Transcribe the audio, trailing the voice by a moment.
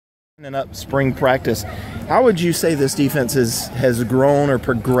And up spring practice, how would you say this defense has grown or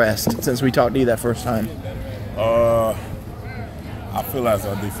progressed since we talked to you that first time? I feel as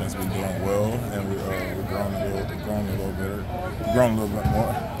our defense been doing well, and we're growing a little better, grown a little bit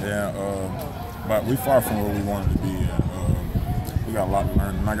more. Yeah, but we're far from where we wanted to be. And, we got a lot to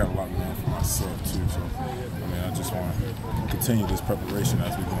learn, and I got a lot to learn for myself too. So, I mean, I just want to continue this preparation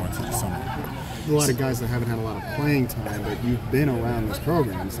as we go into the summer. A lot of guys that haven't had a lot of playing time, but you've been around this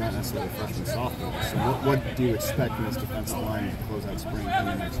program. It's not necessarily freshman, sophomore. So what do you expect from this defensive line to close out spring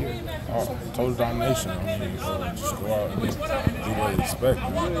and next year? Total domination. I mean, just go out and do what you expect.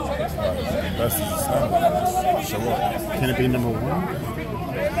 The best is the standard. Show up. Can it be number one?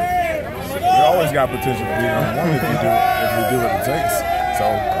 We always got potential to be number one if we do what it takes. So,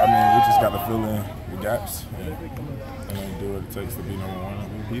 I mean, we just got to fill in the gaps and then do what it takes to be number one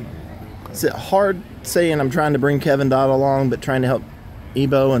and be number one. Is it hard saying I'm trying to bring Kevin Dodd along, but trying to help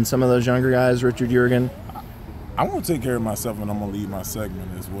Ebo and some of those younger guys, Richard Jurgen? I want to take care of myself, and I'm going to lead my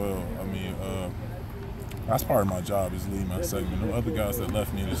segment as well. I mean, that's part of my job is lead my segment. The other guys that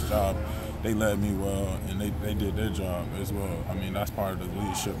left me in this job, they led me well, and they did their job as well. I mean, that's part of the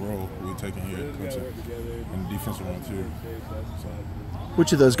leadership role we're taking here at Clemson, and the defensive role too. So.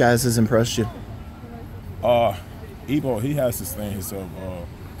 Which of those guys has impressed you? Ebo, he has this thing himself.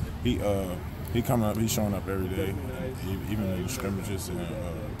 He coming up. He's showing up every day, even in the scrimmages and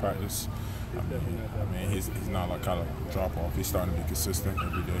practice. I mean, he's not like kind of drop off. He's starting to be consistent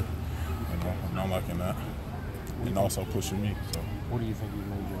every day, and I'm liking that. And also pushing me. So, what do you think you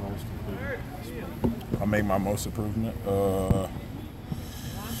made your most improvement? I made my most improvement.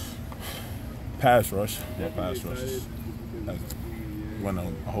 Pass rush. Yeah, pass rush went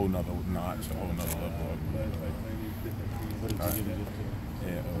a whole nother notch, a whole nother level. What did you do to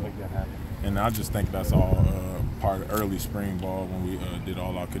make that happen? And I just think that's all part of early spring ball when we did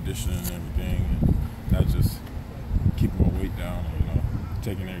all our conditioning and everything. And that just keeping my weight down and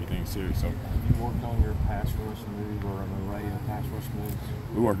taking everything serious. So, have you worked on your pass rush move or an array of pass rush moves?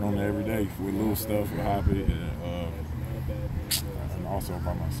 We work on it every day with little stuff, with hobby, and also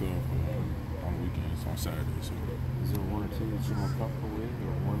by myself on the weekends, on Saturdays. So. Is there one or two that you're more comfortable with,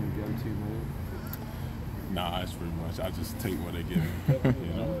 or one go-to move? Nah, it's pretty much I just take what they give me, and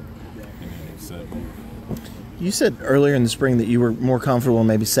then set me. You said earlier in the spring that you were more comfortable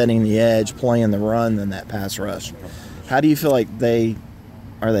maybe setting the edge, playing the run than that pass rush. How do you feel like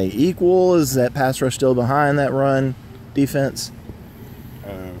are they equal? Is that pass rush still behind that run defense?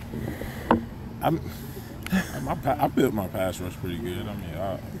 I built my pass rush pretty good. I mean,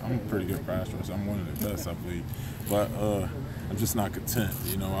 I'm a pretty good pass rush. I'm one of the best, I believe. But I'm just not content.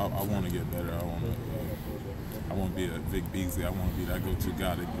 I want to get better. I want to be a Vic Beasley. I want to be that go-to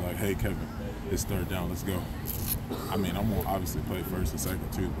guy that be like, hey, Kevin, it's third down. Let's go. I mean, I'm going to obviously play first and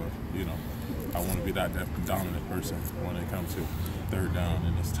second too, but, I want to be that dominant person when it comes to third down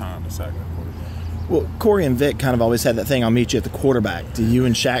and it's time to sack that quarterback. Well, Corey and Vic kind of always had that thing, I'll meet you at the quarterback. Do you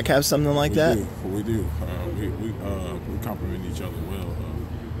and Shaq have something like that? We do. We complement each other well.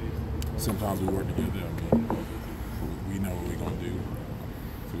 Sometimes we work together. I mean, we know what we're going to do.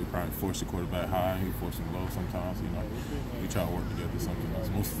 So we probably force the quarterback high, we force him low sometimes. We try to work together sometimes,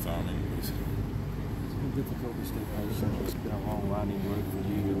 most of the time anyways. It's been difficult to stay patient. It's been a long winding road for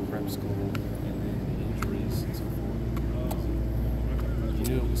you in prep school and then the injuries and so forth. You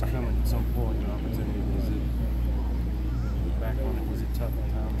knew it was coming at some point, an opportunity. Was it back on it? Was it tough at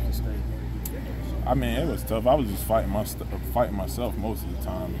times to stay? I mean, it was tough. I was just fighting myself most of the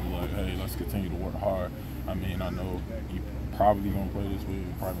time. Like, hey, let's continue to work hard. I mean, I know you probably gonna play this way,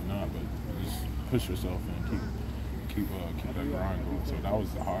 probably not, but just push yourself and keep that grind going. So that was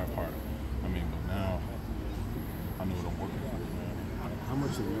the hard part. I mean, but now I know what I'm working for, man. How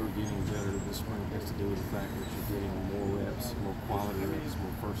much of your getting better this spring has to do with the fact that you're getting more reps, more quality reps,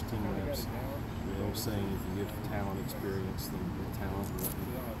 more first team reps? Saying if you get talent experience, then the talent.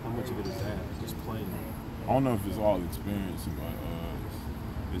 How much of it is that? Just playing? I don't know if it's all experience, but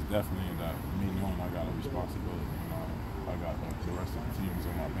it's definitely that me knowing I got a responsibility. I got the rest of the teams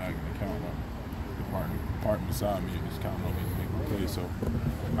on my back and they count on the partner beside me and just counting on me to make me play. So,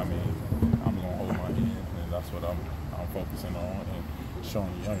 I mean, I'm gonna hold my hand, and that's what I'm focusing on and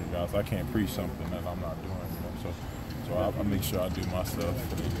showing the younger guys. I can't preach something that I'm not doing. So I make sure I do my stuff,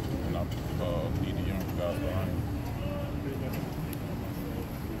 and I lead the younger guys behind me.